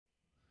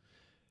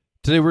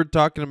Today we're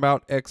talking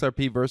about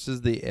XRP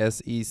versus the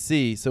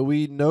SEC. So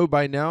we know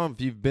by now, if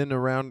you've been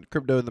around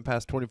crypto in the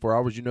past 24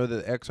 hours, you know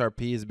that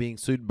XRP is being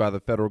sued by the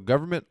federal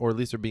government, or at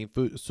least they're being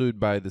sued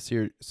by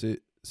the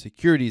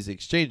Securities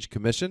Exchange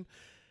Commission.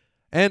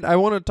 And I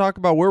want to talk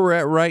about where we're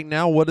at right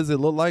now. What does it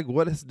look like?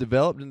 What has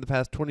developed in the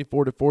past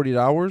 24 to 40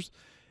 hours?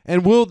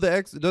 And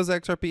does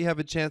XRP have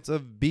a chance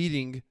of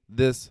beating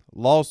this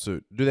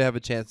lawsuit? Do they have a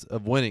chance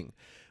of winning?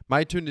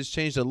 My tune has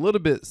changed a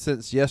little bit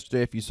since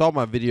yesterday. If you saw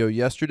my video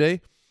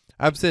yesterday,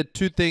 I've said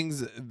two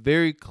things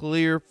very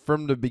clear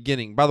from the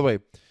beginning. By the way,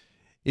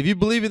 if you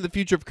believe in the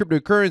future of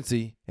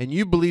cryptocurrency and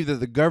you believe that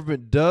the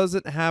government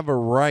doesn't have a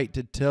right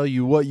to tell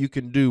you what you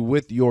can do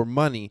with your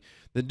money,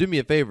 then do me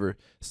a favor,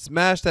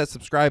 smash that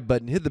subscribe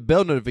button, hit the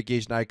bell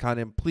notification icon,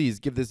 and please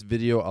give this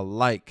video a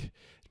like.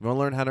 If you want to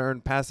learn how to earn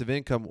passive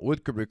income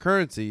with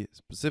cryptocurrency,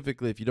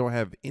 specifically if you don't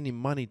have any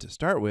money to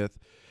start with,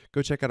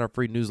 go check out our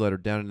free newsletter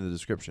down in the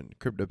description,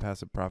 Crypto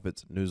Passive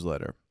Profits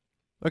newsletter.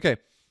 Okay.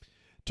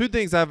 Two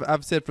things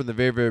I've said from the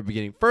very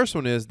beginning. First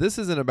one is, this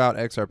isn't about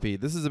XRP.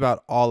 This is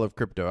about all of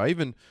crypto. I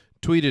even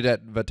tweeted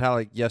at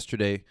Vitalik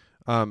yesterday.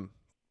 I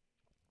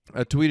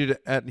tweeted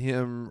at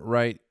him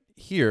right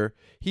here.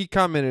 He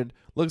commented,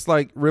 looks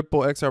like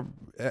Ripple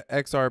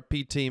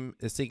XRP team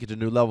is sinking to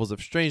new levels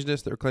of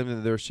strangeness. They're claiming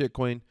that their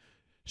shitcoin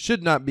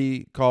should not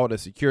be called a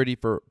security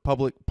for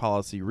public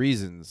policy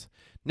reasons,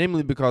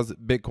 namely because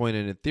Bitcoin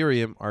and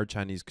Ethereum are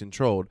Chinese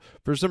controlled.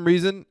 For some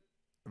reason,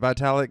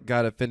 Vitalik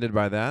got offended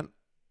by that.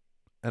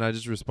 And I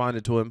just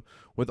responded to him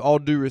with all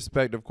due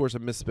respect. Of course, I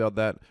misspelled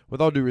that. With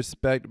all due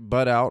respect,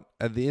 butt out.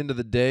 At the end of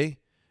the day,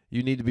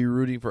 you need to be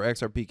rooting for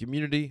XRP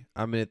community.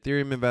 I'm an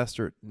Ethereum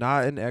investor,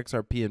 not an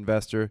XRP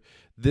investor.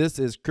 This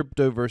is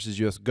crypto versus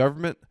U.S.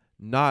 government,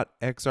 not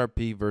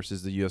XRP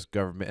versus the U.S.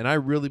 government. And I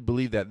really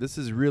believe that. This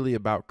is really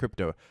about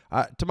crypto.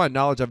 To my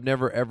knowledge, I've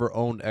never, ever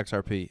owned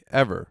XRP,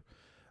 ever.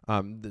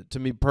 To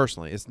me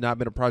personally, it's not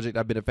been a project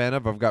I've been a fan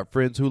of. I've got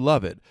friends who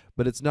love it,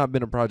 but it's not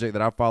been a project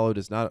that I followed.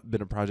 It's not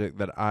been a project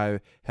that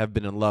I have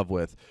been in love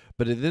with.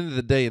 But at the end of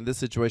the day, in this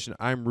situation,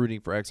 I'm rooting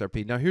for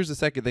XRP. Now, here's the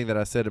second thing that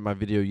I said in my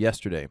video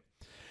yesterday.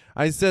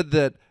 I said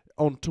that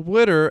on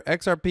Twitter,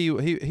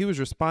 XRP, he was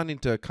responding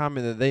to a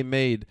comment that they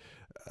made,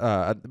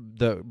 I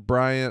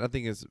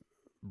think it's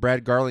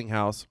Brad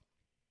Garlinghouse,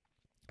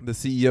 the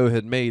CEO,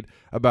 had made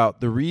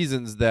about the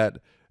reasons that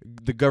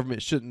the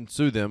government shouldn't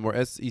sue them,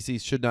 or SEC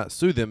should not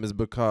sue them, is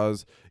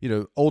because,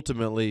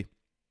 ultimately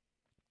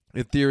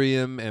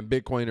Ethereum and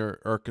Bitcoin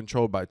are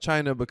controlled by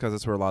China because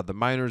that's where a lot of the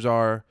miners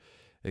are,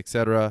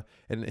 etc.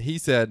 And he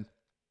said,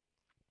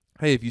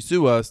 hey, if you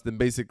sue us, then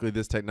basically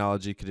this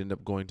technology could end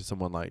up going to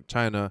someone like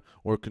China,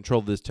 or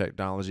control this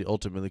technology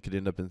ultimately could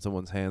end up in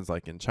someone's hands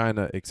like in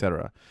China,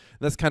 etc.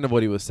 That's kind of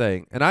what he was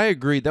saying. And I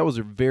agreed that was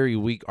a very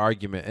weak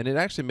argument, and it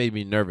actually made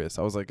me nervous.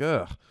 I was like,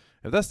 ugh,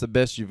 if that's the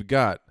best you've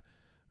got,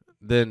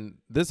 then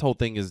this whole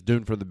thing is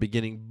doomed from the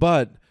beginning.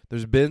 But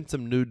there's been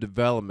some new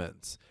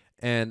developments,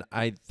 and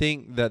I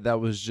think that that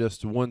was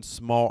just one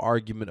small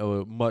argument of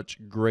a much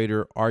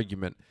greater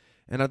argument.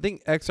 And I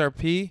think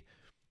XRP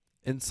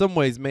in some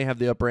ways may have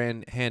the upper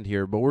hand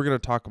here, but we're going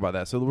to talk about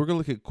that. So we're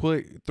going to look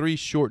at three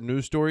short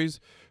news stories.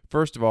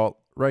 First of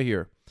all, right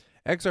here,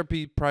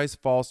 XRP price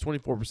falls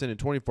 24% in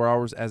 24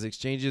 hours as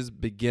exchanges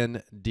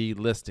begin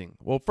delisting.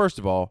 Well, first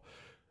of all,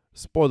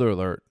 spoiler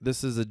alert,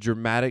 this is a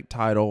dramatic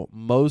title.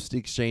 Most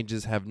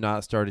exchanges have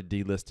not started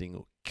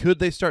delisting. Could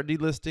they start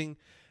delisting?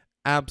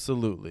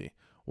 Absolutely.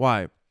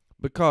 Why?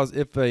 Because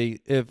if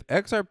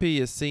XRP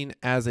is seen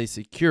as a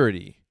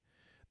security,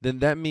 then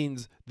that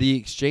means the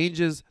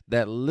exchanges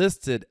that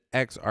listed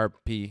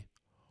XRP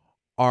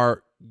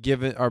are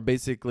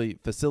basically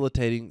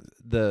facilitating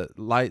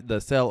the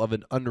sale of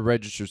an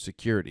unregistered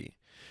security.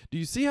 Do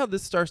you see how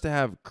this starts to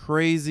have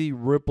crazy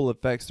ripple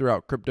effects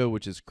throughout crypto,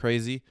 which is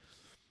crazy?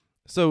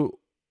 So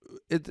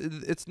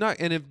it's not,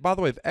 and if, by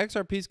the way, if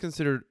XRP is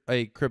considered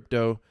a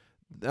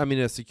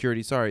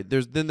security,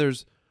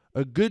 there's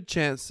a good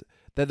chance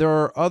that there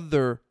are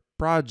other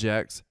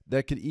projects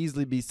that could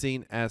easily be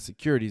seen as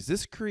securities.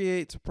 This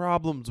creates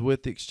problems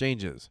with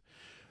exchanges.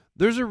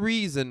 There's a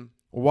reason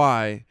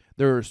why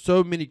there are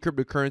so many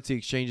cryptocurrency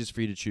exchanges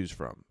for you to choose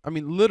from. I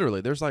mean,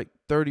 literally, there's like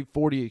 30,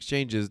 40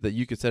 exchanges that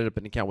you could set up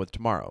an account with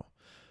tomorrow.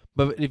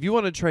 But if you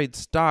want to trade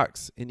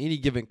stocks in any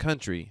given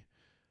country,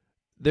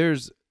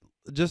 there's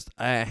just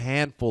a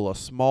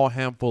small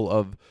handful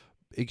of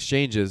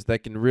exchanges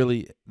that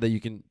you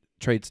can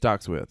trade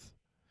stocks with.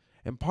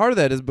 And part of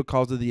that is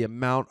because of the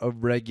amount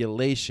of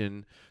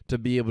regulation to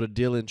be able to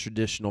deal in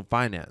traditional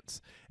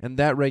finance. And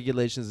that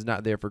regulation is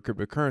not there for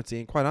cryptocurrency.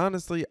 And quite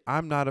honestly,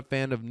 I'm not a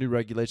fan of new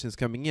regulations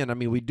coming in. I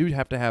mean, we do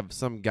have to have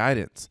some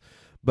guidance,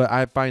 but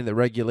I find that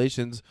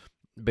regulations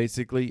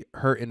basically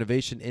hurt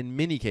innovation in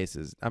many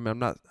cases. I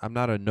mean, I'm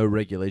not a no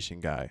regulation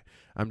guy.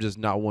 I'm just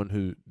not one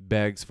who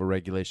begs for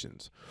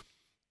regulations.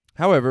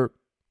 However,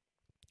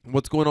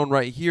 what's going on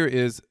right here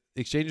is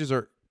exchanges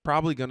are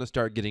probably going to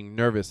start getting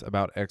nervous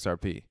about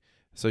XRP.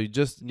 So you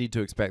just need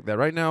to expect that.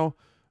 Right now,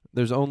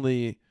 there's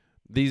only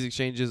these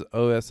exchanges,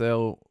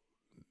 OSL,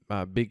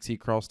 Big C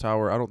Cross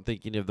Tower. I don't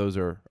think any of those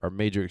are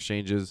major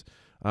exchanges.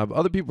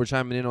 Other people are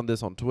chiming in on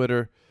this on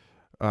Twitter.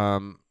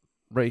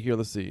 Right here,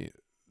 let's see.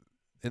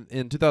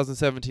 In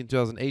 2017,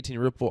 2018,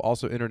 Ripple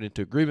also entered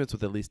into agreements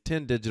with at least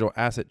 10 digital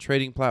asset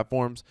trading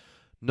platforms,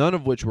 none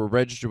of which were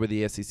registered with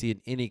the SEC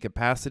in any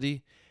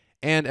capacity,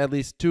 and at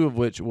least 2 of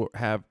which will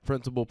have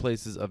principal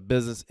places of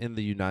business in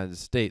the United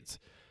States.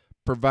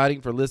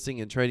 Providing for listing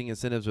and trading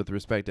incentives with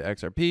respect to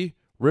XRP,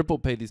 Ripple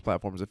paid these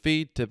platforms a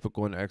fee,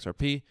 typical in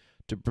XRP,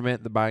 to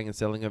permit the buying and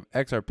selling of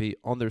XRP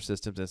on their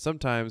systems, and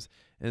sometimes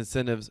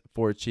incentives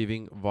for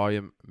achieving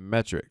volume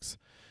metrics.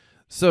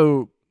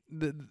 So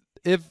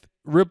if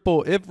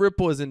Ripple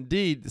is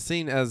indeed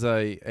seen as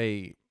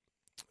Ripple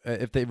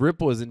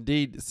is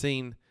indeed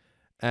seen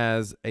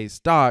as a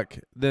stock,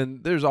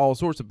 then there's all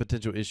sorts of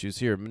potential issues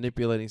here.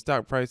 Manipulating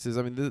stock prices.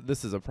 I mean,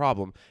 this is a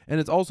problem. And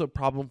it's also a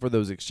problem for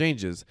those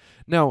exchanges.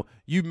 Now,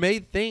 you may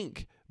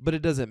think, but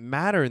it doesn't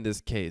matter in this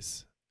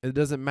case. It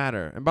doesn't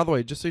matter. And by the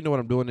way, just so you know what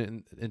I'm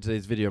doing in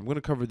today's video, I'm going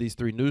to cover these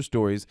 3 news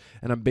stories,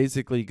 and I'm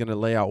basically going to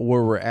lay out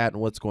where we're at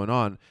and what's going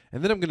on.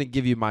 And then I'm going to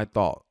give you my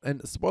thought.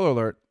 And spoiler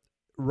alert,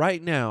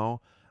 right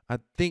now, I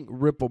think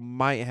Ripple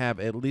might have,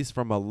 at least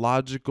from a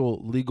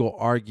logical legal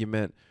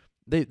argument,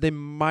 they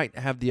might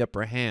have the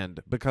upper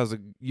hand because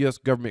the U.S.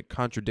 government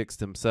contradicts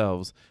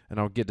themselves, and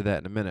I'll get to that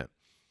in a minute.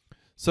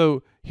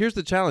 So here's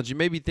the challenge. You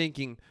may be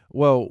thinking,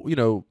 well, you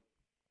know,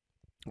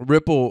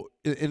 Ripple,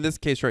 in this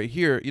case right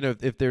here, you know,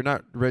 if they're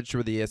not registered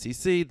with the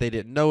SEC, they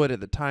didn't know it at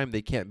the time,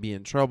 they can't be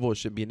in trouble, it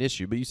shouldn't be an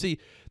issue. But you see,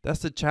 that's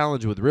the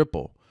challenge with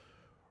Ripple.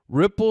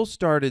 Ripple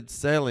started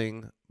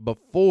selling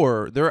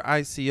before, their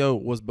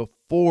ICO was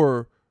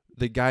before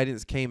the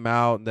guidance came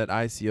out that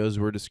ICOs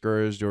were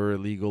discouraged or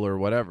illegal or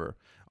whatever.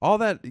 All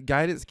that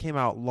guidance came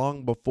out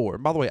long before.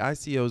 And by the way,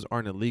 ICOs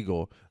aren't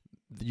illegal.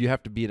 You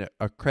have to be an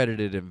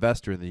accredited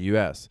investor in the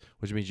U.S.,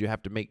 which means you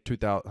have to make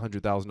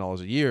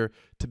 $100,000 a year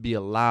to be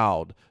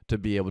allowed to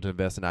be able to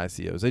invest in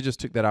ICOs. They just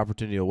took that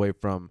opportunity away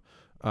from,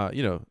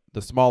 you know,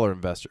 the smaller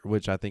investor,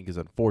 which I think is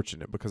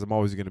unfortunate because I'm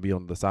always going to be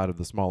on the side of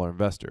the smaller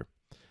investor.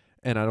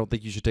 And I don't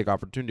think you should take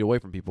opportunity away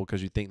from people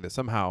because you think that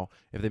somehow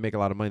if they make a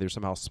lot of money, they're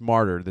somehow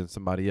smarter than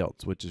somebody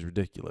else, which is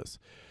ridiculous.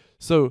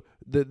 So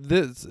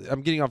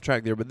I'm getting off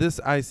track there, but this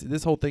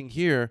whole thing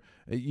here,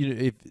 you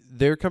know, if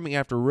they're coming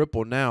after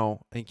Ripple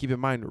now, and keep in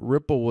mind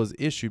Ripple was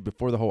issued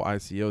before the whole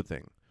ICO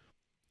thing.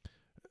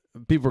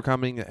 People are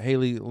commenting.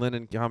 Haley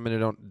Lennon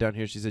commented on down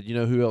here. She said, "You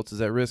know who else is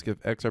at risk if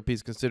XRP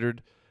is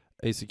considered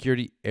a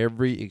security?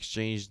 Every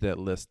exchange that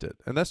lists it."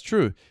 And that's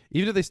true.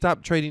 Even if they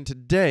stop trading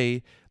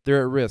today,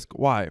 they're at risk.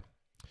 Why?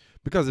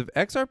 Because if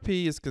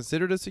XRP is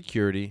considered a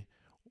security,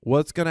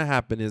 what's going to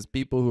happen is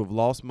people who have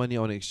lost money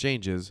on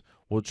exchanges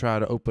will try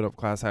to open up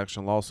class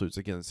action lawsuits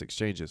against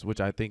exchanges, which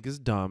I think is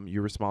dumb.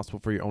 You're responsible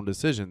for your own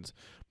decisions,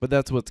 but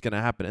that's what's going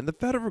to happen. And the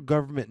federal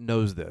government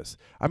knows this.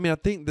 I mean, I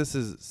think this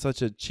is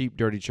such a cheap,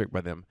 dirty trick by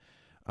them.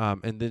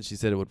 And then she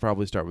said it would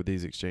probably start with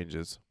these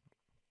exchanges.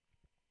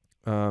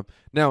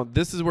 Now,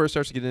 this is where it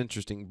starts to get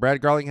interesting.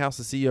 Brad Garlinghouse,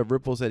 the CEO of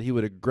Ripple, said he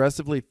would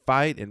aggressively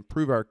fight and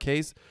prove our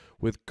case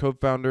with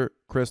co-founder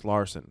Chris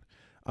Larsen.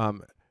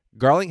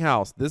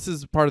 Garlinghouse, this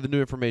is part of the new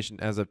information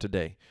as of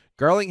today.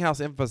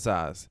 Garlinghouse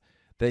emphasized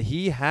that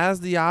he has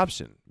the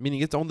option, meaning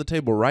it's on the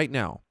table right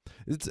now.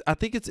 I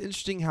think it's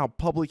interesting how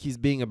public he's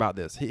being about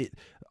this.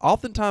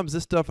 Oftentimes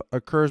this stuff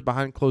occurs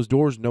behind closed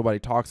doors. Nobody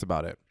talks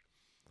about it.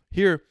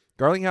 Here,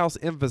 Garlinghouse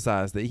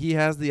emphasized that he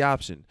has the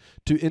option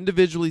to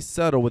individually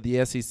settle with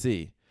the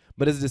SEC,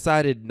 but has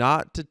decided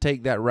not to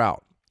take that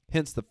route.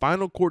 Hence, the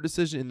final court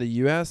decision in the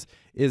U.S.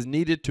 is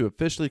needed to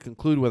officially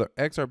conclude whether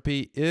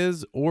XRP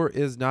is or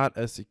is not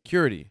a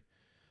security.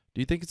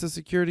 Do you think it's a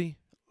security?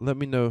 Let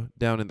me know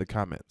down in the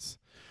comments.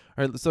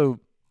 All right, so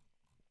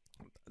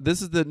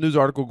this is the news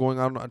article going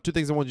on. 2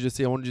 things I wanted you to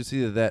see. I wanted you to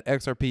see that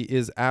XRP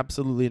is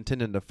absolutely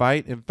intending to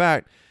fight. In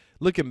fact,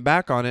 looking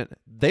back on it,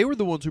 they were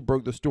the ones who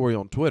broke the story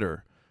on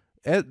Twitter.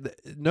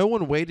 No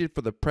one waited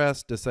for the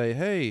press to say,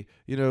 hey,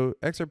 you know,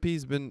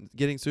 XRP's been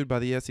getting sued by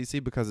the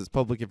SEC because it's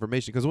public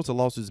information. Because once a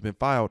lawsuit has been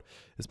filed,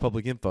 it's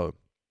public info.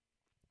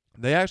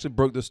 They actually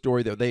broke the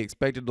story that they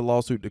expected the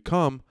lawsuit to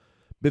come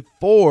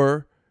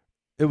before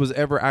it was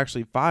ever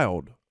actually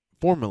filed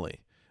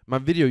formally. My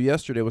video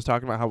yesterday was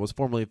talking about how it was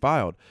formally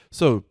filed.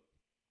 So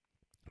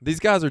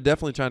these guys are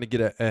definitely trying to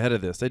get ahead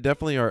of this. They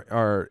definitely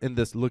are in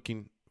this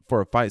looking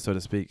for a fight, so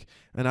to speak.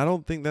 And I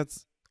don't think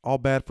that's all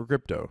bad for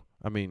crypto.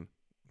 I mean,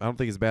 I don't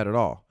think it's bad at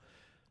all.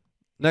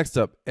 Next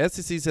up,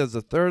 SEC says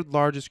the 3rd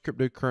largest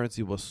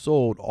cryptocurrency was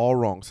sold all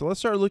wrong. So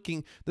let's start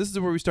looking. This is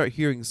where we start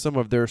hearing some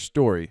of their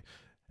story.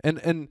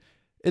 And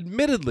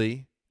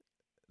admittedly,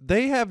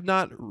 they have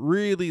not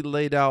really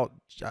laid out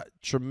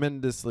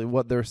tremendously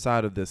what their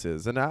side of this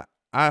is. And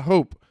I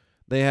hope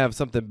they have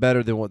something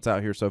better than what's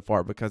out here so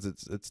far, because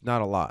it's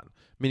not a lot.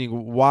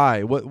 Meaning,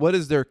 why? What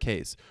is their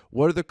case?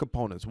 What are the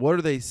components? What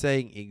are they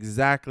saying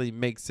exactly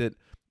makes it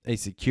a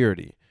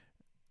security?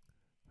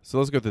 So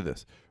let's go through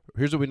this.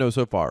 Here's what we know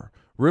so far.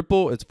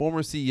 Ripple, its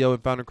former CEO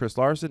and founder Chris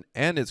Larsen,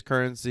 and its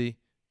current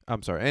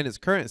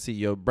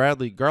CEO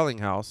Bradley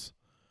Garlinghouse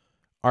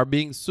are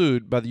being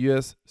sued by the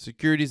U.S.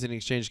 Securities and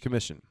Exchange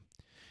Commission.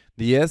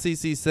 The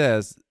SEC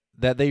says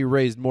that they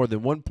raised more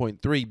than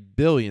 $1.3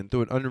 billion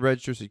through an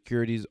unregistered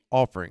securities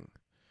offering.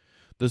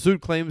 The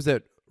suit claims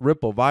that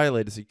Ripple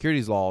violated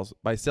securities laws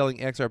by selling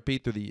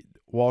XRP through the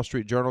Wall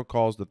Street Journal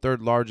calls the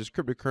third largest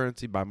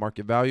cryptocurrency by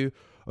market value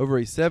over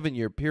a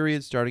 7-year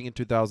period starting in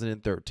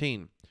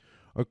 2013.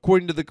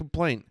 According to the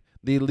complaint,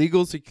 the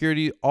illegal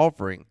security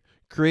offering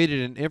created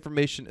an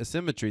information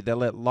asymmetry that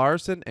let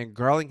Larson and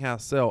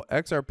Garlinghouse sell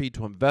XRP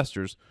to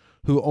investors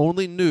who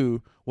only knew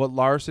what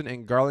Larson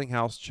and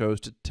Garlinghouse chose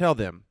to tell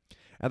them.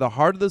 At the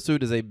heart of the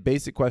suit is a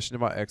basic question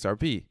about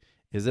XRP.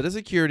 Is it a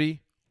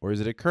security or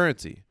is it a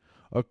currency?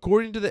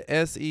 According to the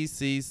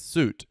SEC's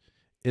suit,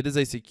 it is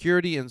a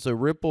security, and so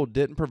Ripple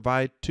didn't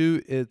provide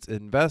its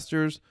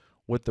investors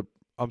with the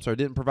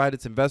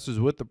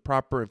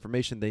proper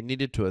information they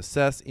needed to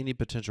assess any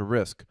potential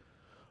risk.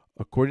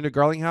 According to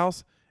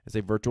Garlinghouse, it's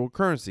a virtual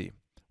currency,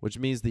 which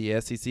means the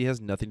SEC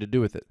has nothing to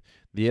do with it.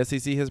 The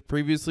SEC has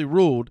previously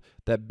ruled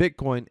that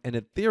Bitcoin and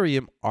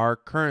Ethereum are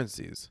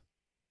currencies.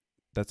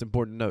 That's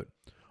important to note.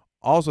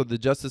 Also, the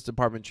Justice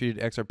Department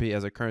treated XRP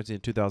as a currency in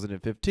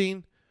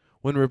 2015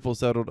 when Ripple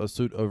settled a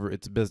suit over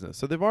its business.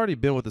 So they've already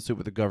been with a suit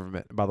with the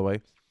government, by the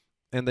way,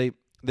 and they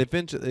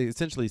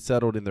essentially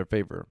settled in their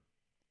favor.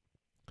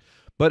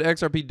 But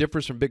XRP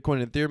differs from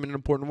Bitcoin and Ethereum in an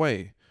important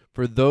way.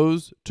 For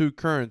those two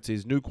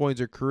currencies, new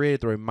coins are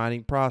created through a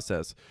mining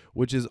process,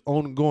 which is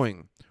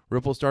ongoing.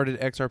 Ripple started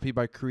XRP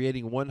by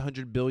creating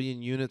 100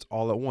 billion units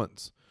all at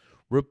once.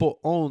 Ripple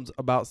owns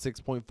about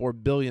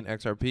 6.4 billion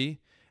XRP,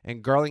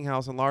 and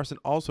Garlinghouse and Larson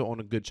also own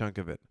a good chunk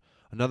of it.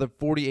 Another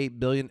 48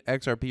 billion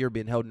XRP are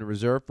being held in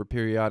reserve for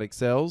periodic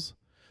sales.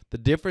 The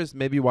difference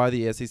may be why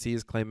the SEC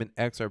is claiming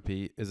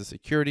XRP is a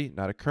security,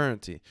 not a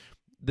currency.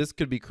 This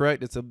could be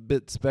correct. It's a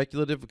bit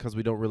speculative because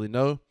we don't really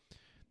know.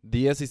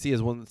 The SEC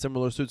has won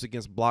similar suits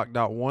against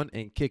Block.one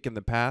and Kick in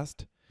the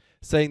past,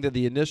 saying that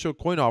the initial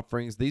coin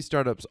offerings these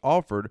startups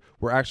offered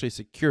were actually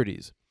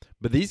securities.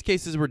 But these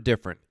cases were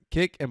different.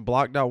 Kick and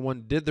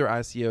Block.one did their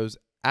ICOs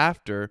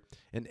after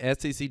an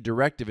SEC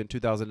directive in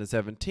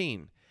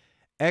 2017.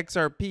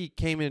 XRP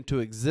came into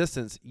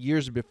existence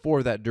years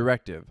before that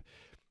directive.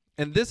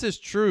 And this is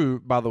true,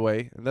 by the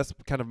way, and that's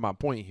kind of my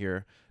point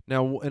here.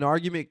 Now, an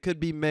argument could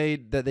be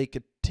made that they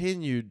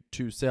continued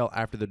to sell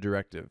after the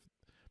directive,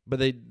 but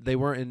they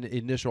weren't in the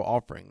initial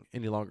offering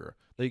any longer.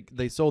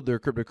 They sold their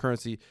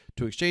cryptocurrency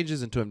to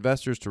exchanges and to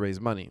investors to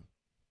raise money.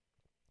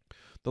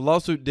 The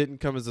lawsuit didn't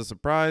come as a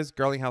surprise.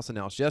 Garlinghouse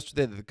announced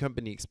yesterday that the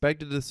company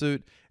expected the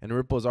suit, and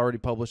Ripple has already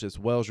published its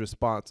Wells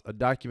response, a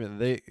document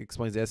that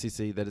explains to the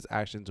SEC that its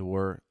actions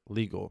were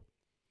legal.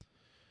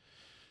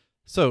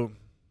 So,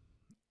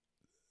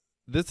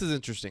 this is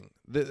interesting.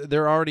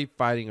 They're already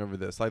fighting over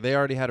this. Like, they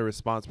already had a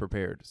response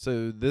prepared.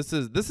 So this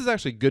is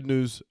actually good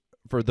news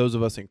for those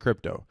of us in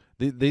crypto.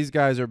 These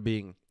guys are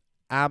being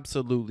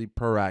absolutely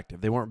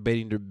proactive. They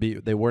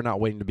were not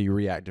waiting to be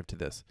reactive to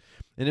this.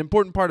 An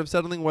important part of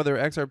settling whether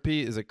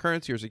XRP is a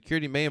currency or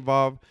security may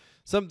involve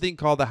something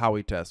called the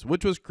Howey test,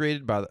 which was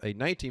created by a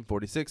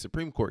 1946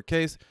 Supreme Court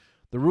case.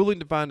 The ruling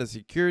defined a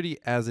security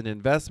as an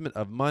investment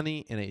of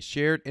money in a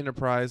shared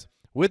enterprise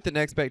with an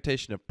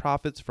expectation of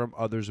profits from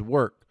others'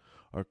 work.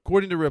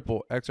 According to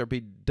Ripple,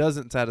 XRP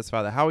doesn't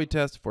satisfy the Howey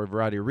test for a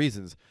variety of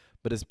reasons,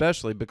 but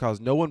especially because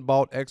no one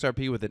bought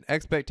XRP with an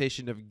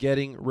expectation of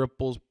getting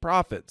Ripple's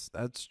profits.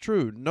 That's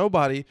true.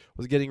 Nobody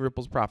was getting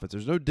Ripple's profits.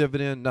 There's no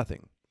dividend,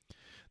 nothing.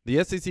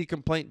 The SEC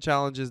complaint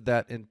challenges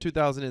that in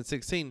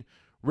 2016,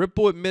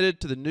 Ripple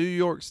admitted to the New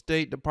York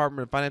State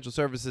Department of Financial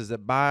Services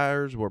that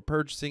buyers were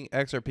purchasing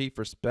XRP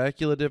for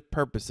speculative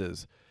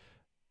purposes.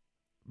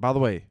 By the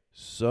way,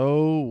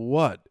 so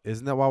what?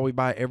 Isn't that why we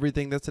buy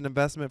everything that's an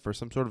investment, for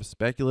some sort of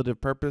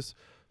speculative purpose?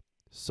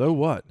 So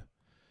what?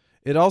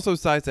 It also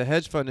cites a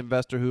hedge fund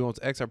investor who owns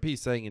XRP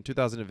saying in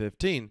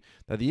 2015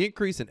 that the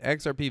increase in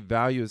XRP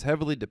value is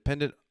heavily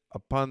dependent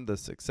upon the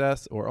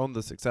success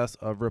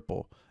of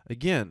Ripple.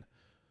 Again,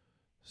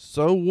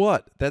 so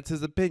what? That's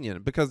his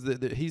opinion, because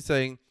he's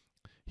saying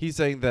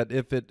that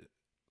if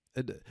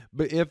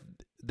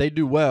they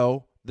do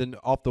well, then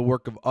off the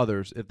work of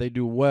others. If they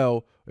do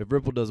well, if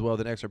Ripple does well,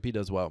 then XRP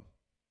does well.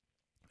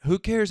 Who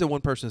cares that one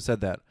person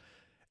said that?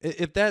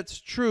 If that's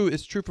true,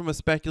 it's true from a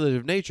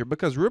speculative nature,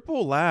 because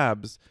Ripple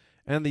Labs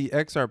and the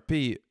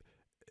XRP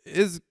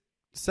is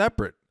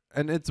separate.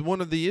 And it's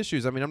one of the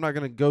issues. I mean, I'm not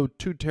going to go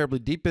too terribly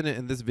deep in it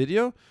in this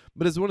video,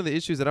 but it's one of the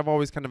issues that I've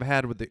always kind of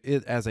had with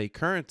it as a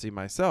currency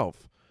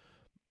myself.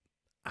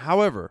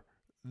 However,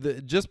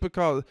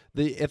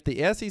 if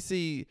the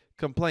SEC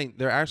complaint,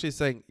 they're actually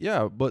saying,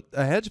 yeah, but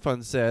a hedge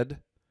fund said,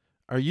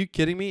 are you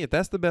kidding me? If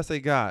that's the best they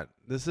got,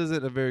 this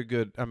isn't a very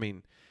good, I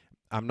mean,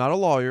 I'm not a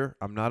lawyer.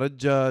 I'm not a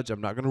judge.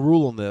 I'm not going to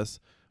rule on this.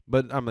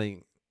 But, I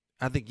mean,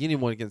 I think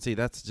anyone can see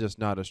that's just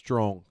not a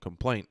strong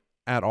complaint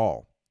at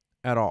all.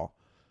 At all.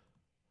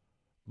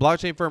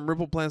 Blockchain firm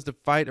Ripple plans to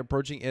fight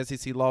approaching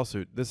SEC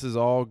lawsuit. This is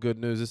all good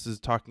news. This is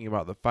talking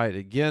about the fight.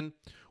 Again,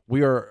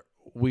 we are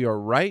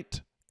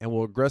right and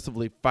will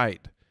aggressively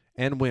fight.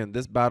 and win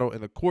this battle in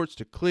the courts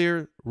to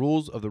clear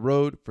rules of the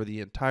road for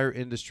the entire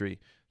industry,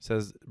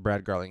 says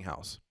Brad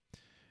Garlinghouse.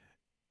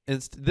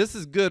 And this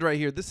is good right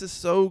here. This is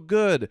so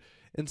good.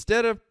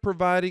 Instead of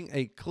providing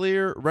a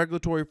clear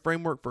regulatory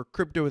framework for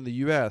crypto in the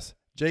U.S.,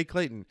 Jay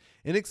Clayton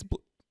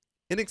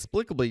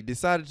inexplicably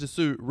decided to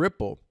sue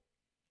Ripple,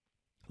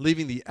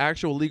 leaving the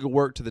actual legal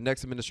work to the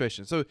next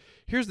administration. So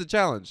here's the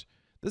challenge.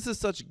 This is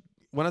such,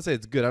 when I say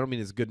it's good, I don't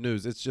mean it's good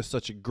news. It's just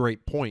such a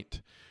great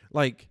point.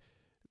 Like,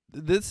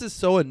 this is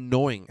so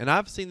annoying. And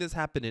I've seen this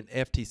happen in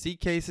FTC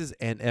cases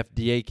and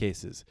FDA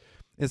cases.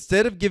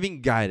 Instead of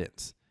giving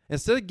guidance and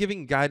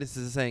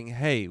saying,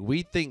 hey,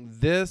 we think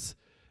this,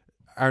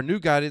 our new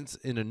guidance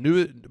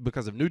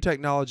because of new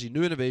technology,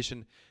 new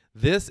innovation,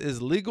 this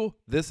is legal,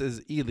 this is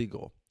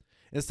illegal.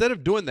 Instead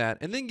of doing that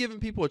and then giving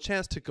people a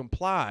chance to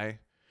comply,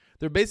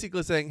 they're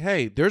basically saying,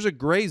 hey, there's a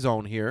gray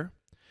zone here.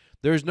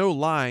 There's no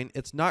line.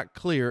 It's not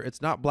clear.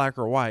 It's not black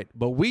or white,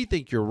 but we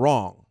think you're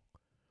wrong.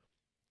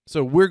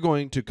 So we're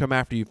going to come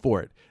after you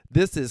for it.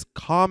 This is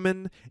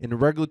common in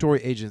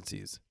regulatory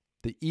agencies.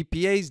 The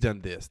EPA's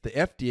done this. The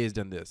FDA's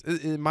done this.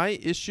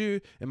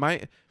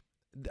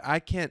 I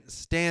can't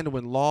stand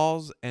when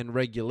laws and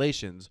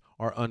regulations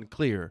are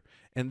unclear.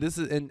 And this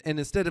is and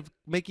instead of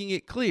making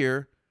it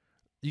clear,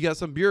 you got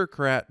some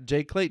bureaucrat,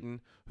 Jay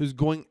Clayton, who's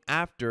going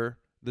after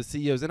the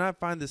CEOs. And I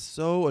find this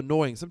so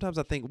annoying. Sometimes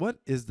I think, what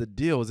is the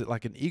deal? Is it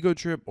like an ego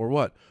trip or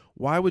what?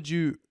 Why would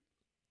you?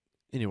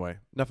 Anyway,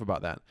 enough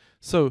about that.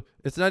 So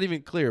it's not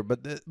even clear,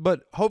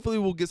 but hopefully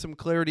we'll get some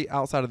clarity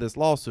outside of this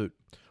lawsuit.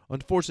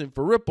 Unfortunately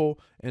for Ripple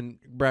and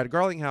Brad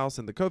Garlinghouse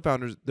and the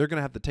co-founders, they're going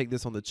to have to take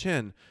this on the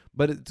chin.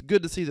 But it's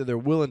good to see that they're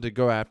willing to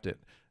go at it.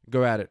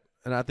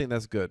 And I think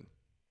that's good.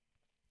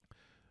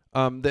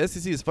 The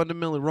SEC is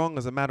fundamentally wrong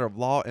as a matter of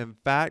law. In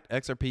fact,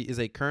 XRP is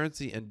a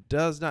currency and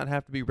does not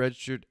have to be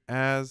registered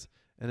as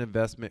an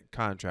investment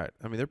contract.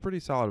 I mean, they're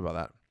pretty solid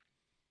about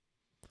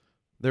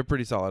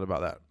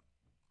that.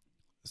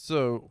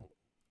 So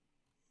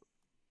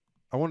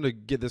I wanted to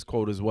get this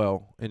quote as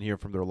well in here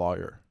from their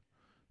lawyer,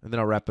 and then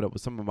I'll wrap it up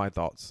with some of my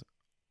thoughts.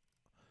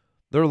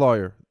 Their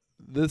lawyer,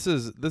 this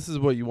is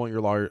what you want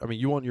your lawyer. I mean,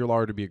 you want your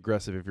lawyer to be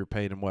aggressive if you're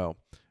paying him well,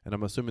 and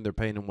I'm assuming they're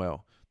paying him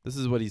well. This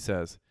is what he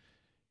says.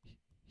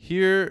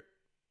 Here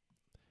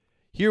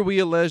we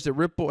allege that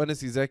Ripple and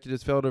its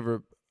executives failed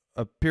over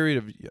a period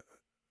of...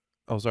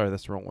 Oh, sorry,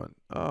 that's the wrong one.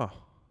 Oh.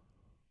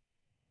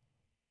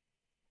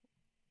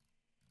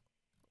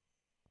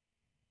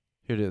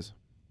 Here it is.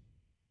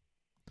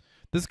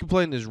 This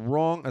complaint is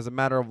wrong as a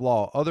matter of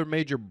law. Other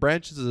major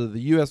branches of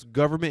the U.S.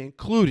 government,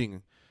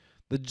 including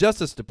the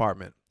Justice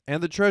Department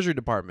and the Treasury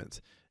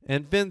Departments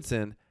and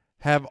FinCEN,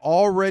 have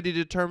already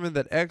determined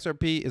that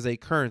XRP is a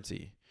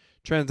currency.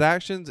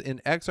 Transactions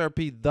in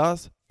XRP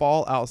thus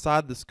fall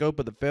outside the scope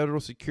of the federal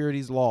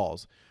securities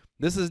laws.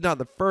 This is not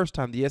the first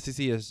time the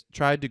SEC has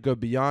tried to go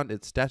beyond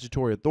its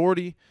statutory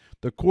authority.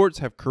 The courts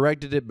have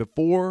corrected it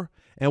before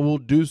and will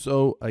do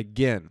so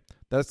again.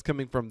 That's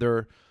coming from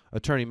their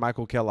attorney,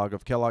 Michael Kellogg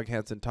of Kellogg,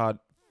 Hansen, Todd,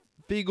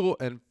 Fiegel,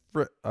 and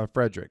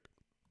Frederick.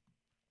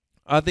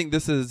 I think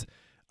this is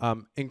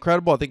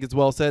incredible. I think it's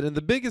well said. And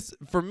the biggest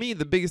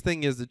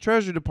thing is the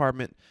Treasury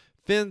Department,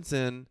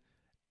 FinCEN,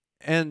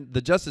 and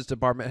the Justice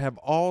Department have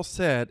all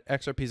said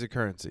XRP is a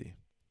currency.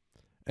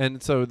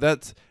 And so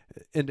that's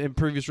in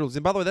previous rules.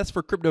 And by the way, that's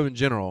for crypto in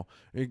general.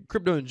 In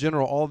crypto in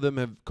general, all of them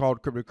have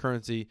called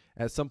cryptocurrency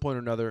at some point or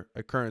another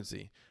a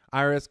currency.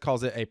 IRS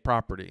calls it a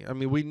property. I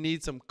mean, we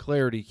need some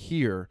clarity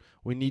here.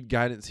 We need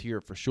guidance here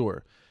for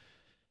sure.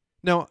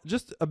 Now,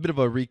 just a bit of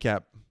a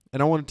recap,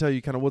 and I want to tell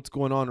you kind of what's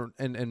going on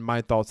and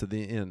my thoughts at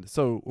the end.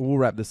 So we'll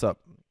wrap this up.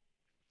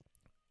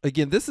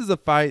 Again, this is a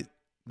fight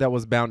that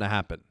was bound to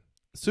happen.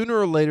 Sooner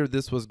or later,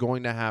 this was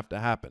going to have to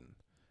happen.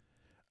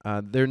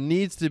 There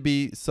needs to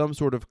be some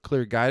sort of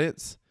clear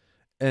guidance,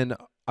 and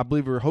I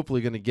believe we're hopefully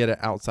going to get it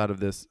outside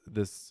of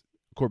this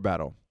court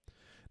battle.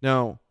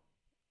 Now,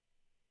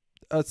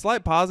 a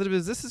slight positive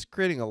is this is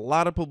creating a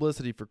lot of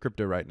publicity for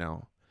crypto right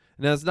now.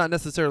 Now, it's not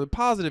necessarily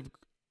positive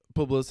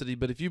publicity,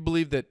 but if you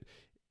believe that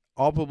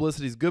all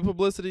publicity is good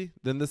publicity,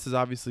 then this is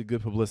obviously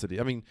good publicity.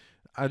 I mean,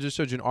 I just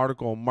showed you an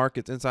article on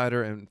Markets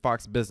Insider and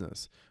Fox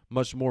Business,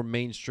 much more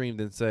mainstream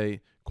than,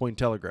 say,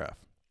 Cointelegraph.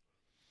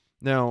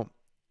 Now,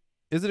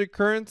 is it a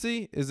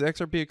currency? Is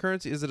XRP a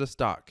currency? Is it a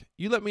stock?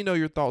 You let me know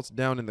your thoughts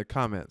down in the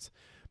comments.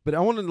 But I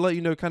wanted to let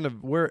you know kind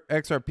of where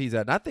XRP is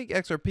at. And I think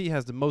XRP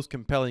has the most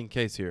compelling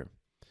case here.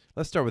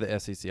 Let's start with the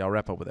SEC. I'll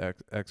wrap up with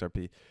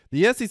XRP.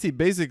 The SEC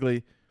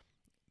basically,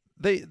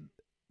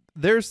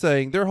 they're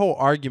saying their whole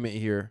argument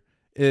here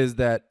is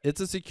that it's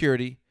a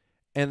security,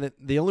 and that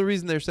the only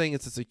reason they're saying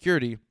it's a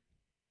security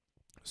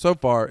so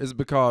far is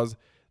because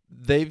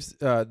they've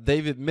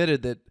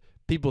admitted that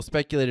people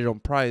speculated on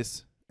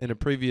price in a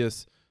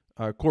previous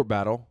court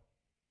battle,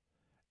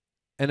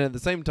 and at the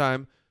same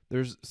time,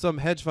 there's some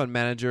hedge fund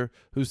manager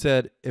who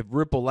said if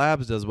Ripple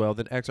Labs does well,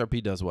 then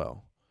XRP does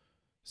well.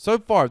 So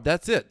far,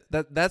 that's it.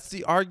 That's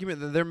the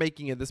argument that they're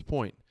making at this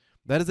point.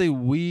 That is a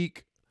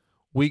weak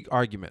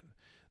argument.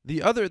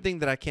 The other thing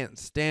that I can't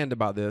stand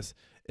about this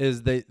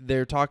is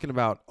they're talking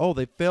about, oh,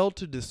 they failed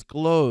to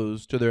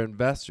disclose to their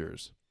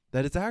investors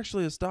that it's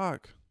actually a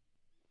stock.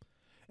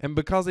 And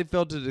because they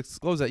failed to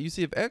disclose that, you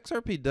see, if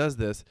XRP does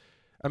this,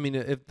 I mean,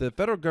 if the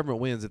federal government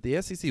wins, if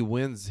the SEC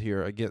wins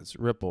here against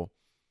Ripple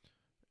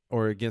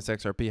or against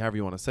XRP, however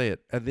you want to say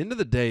it, at the end of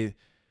the day,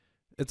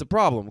 it's a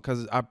problem,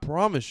 because I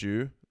promise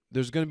you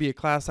there's going to be a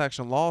class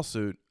action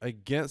lawsuit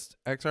against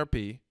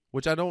XRP,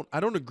 which I don't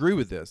agree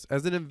with this.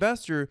 As an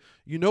investor,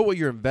 you know what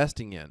you're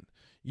investing in.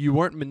 You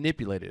weren't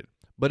manipulated.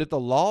 But if the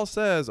law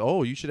says,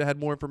 oh, you should have had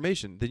more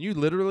information, then you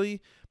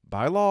literally,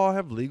 by law,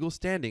 have legal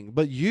standing.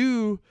 But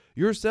you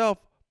yourself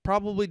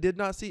probably did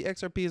not see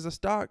XRP as a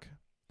stock.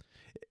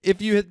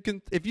 If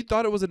you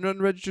thought it was an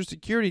unregistered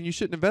security and you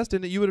shouldn't invest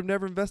in it, you would have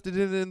never invested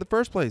in it in the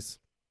first place.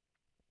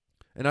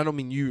 And I don't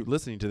mean you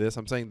listening to this.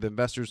 I'm saying the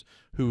investors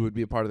who would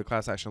be a part of the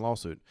class action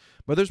lawsuit.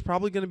 But there's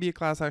probably going to be a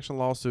class action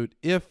lawsuit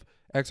if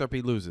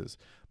XRP loses.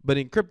 But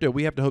in crypto,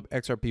 we have to hope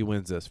XRP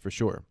wins this for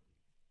sure.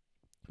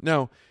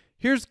 Now,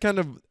 here's kind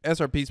of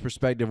SRP's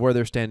perspective where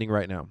they're standing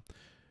right now.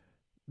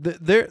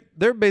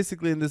 They're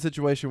basically in this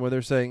situation where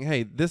they're saying,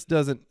 hey, this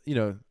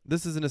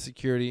isn't a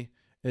security.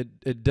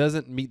 It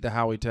doesn't meet the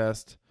Howey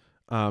test.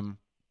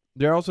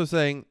 They're also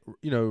saying,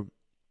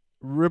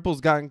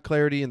 Ripple's gotten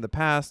clarity in the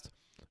past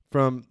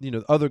from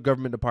other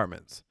government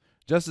departments.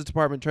 Justice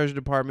Department, Treasury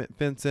Department,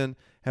 FinCEN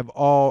have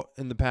all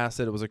in the past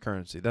said it was a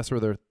currency. That's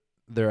where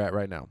they're at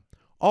right now.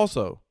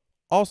 Also,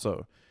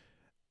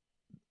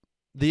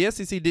 the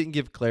SEC didn't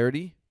give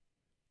clarity.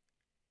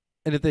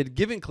 And if they'd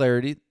given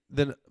clarity,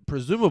 then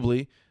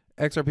presumably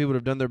XRP would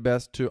have done their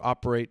best to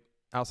operate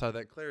outside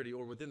that clarity,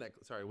 or within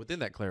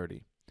that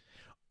clarity.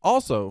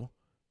 Also,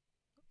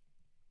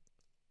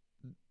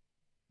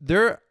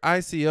 their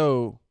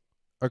ICO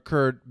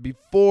occurred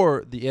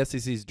before the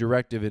SEC's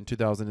directive in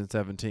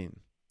 2017.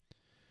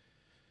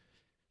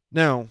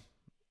 Now,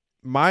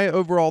 my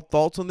overall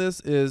thoughts on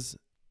this is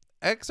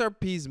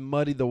XRP's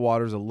muddied the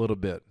waters a little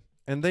bit.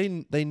 And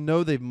they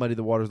know they've muddied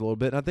the waters a little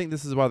bit. And I think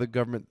this is why the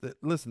government,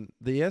 listen,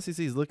 the SEC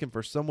is looking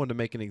for someone to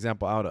make an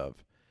example out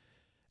of.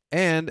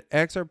 And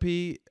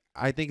XRP,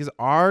 I think, is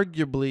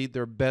arguably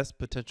their best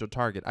potential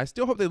target. I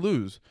still hope they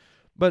lose.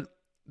 But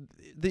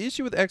the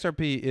issue with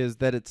XRP is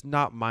that it's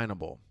not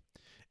mineable.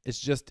 It's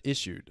just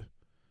issued.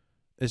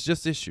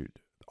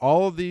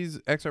 All of these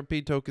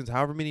XRP tokens,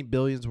 however many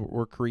billions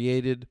were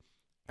created,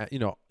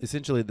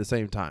 essentially at the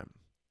same time.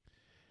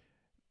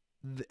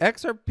 The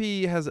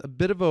XRP has a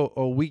bit of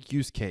a weak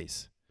use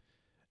case,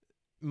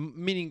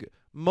 meaning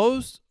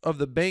most of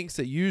the banks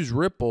that use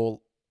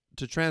Ripple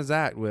to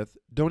transact with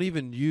don't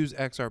even use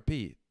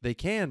XRP. They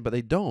can, but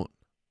they don't.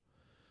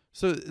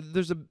 So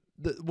there's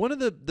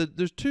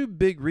there's two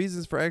big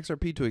reasons for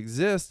XRP to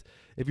exist.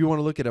 If you want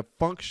to look at a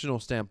functional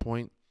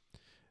standpoint,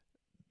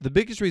 the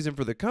biggest reason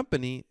for the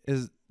company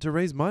is to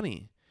raise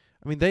money.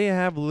 I mean, they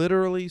have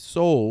literally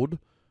sold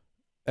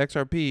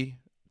XRP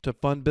to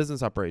fund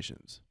business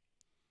operations.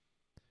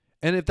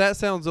 And if that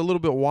sounds a little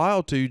bit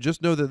wild to you,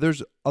 just know that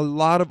there's a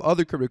lot of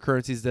other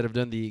cryptocurrencies that have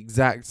done the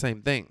exact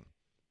same thing.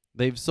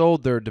 They've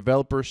sold their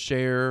developer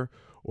share,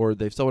 or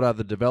they've sold out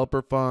the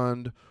developer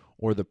fund,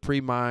 or the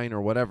pre-mine,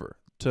 or whatever,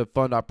 to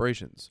fund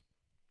operations.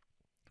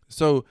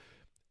 So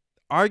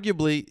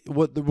arguably,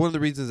 one of the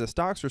reasons that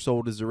stocks are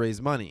sold is to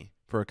raise money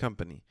for a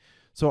company.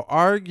 So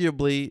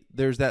arguably,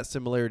 there's that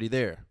similarity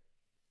there.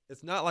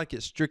 It's not like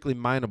it's strictly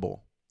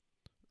mineable,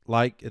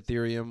 like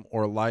Ethereum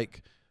or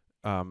like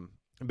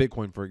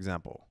Bitcoin, for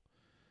example.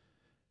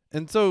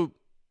 And so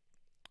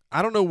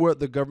I don't know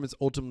what the government's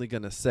ultimately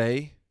going to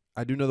say.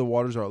 I do know the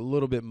waters are a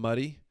little bit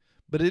muddy,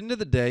 but at the end of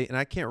the day, and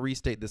I can't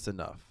restate this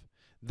enough,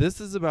 this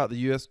is about the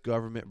U.S.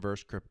 government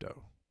versus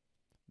crypto.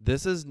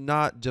 This is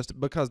not just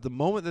because the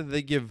moment that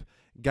they give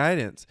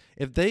guidance,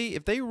 if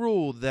they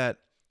rule that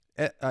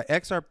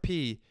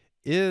XRP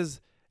is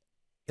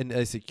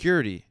a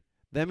security,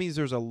 that means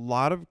there's a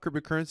lot of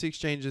cryptocurrency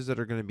exchanges that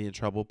are going to be in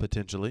trouble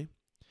potentially.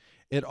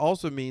 It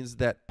also means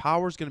that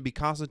power is going to be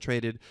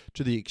concentrated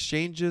to the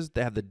exchanges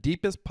that have the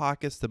deepest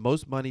pockets, the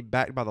most money,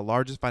 backed by the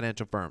largest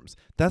financial firms.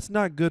 That's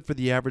not good for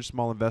the average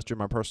small investor, in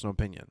my personal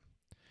opinion.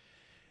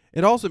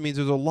 It also means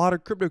there's a lot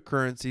of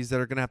cryptocurrencies that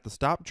are going to have to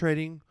stop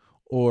trading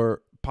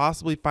or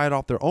possibly fight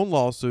off their own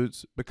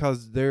lawsuits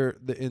because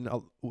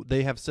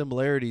they have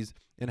similarities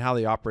in how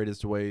they operate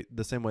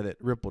the same way that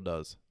Ripple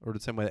does, or the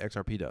same way that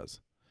XRP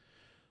does.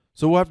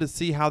 So we'll have to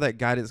see how that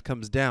guidance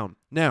comes down.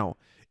 Now,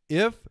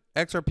 if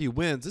XRP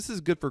wins, this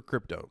is good for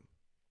crypto.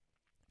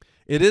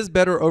 It is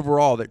better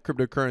overall that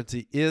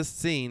cryptocurrency is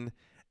seen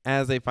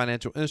as a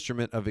financial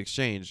instrument of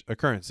exchange, a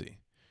currency.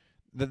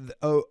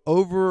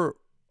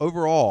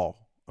 Overall,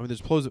 I mean,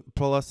 there's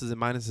pluses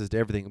and minuses to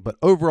everything, but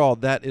overall,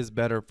 that is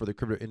better for the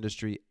crypto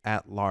industry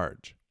at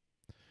large.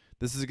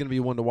 This is going to be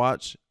one to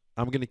watch.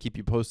 I'm going to keep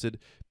you posted.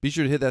 Be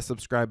sure to hit that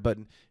subscribe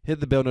button. Hit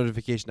the bell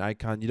notification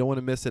icon. You don't want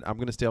to miss it. I'm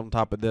going to stay on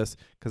top of this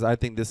because I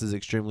think this is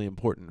extremely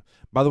important.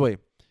 By the way,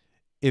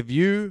 if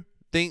you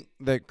think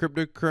that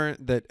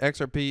that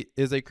XRP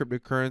is a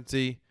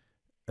cryptocurrency,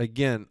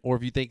 again, or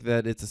if you think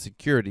that it's a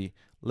security,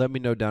 let me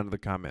know down in the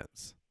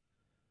comments.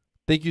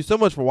 Thank you so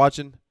much for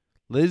watching.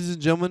 Ladies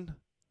and gentlemen,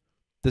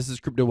 this is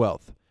Crypto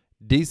Wealth.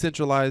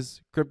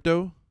 Decentralized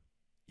crypto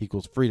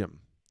equals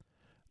freedom.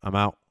 I'm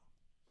out.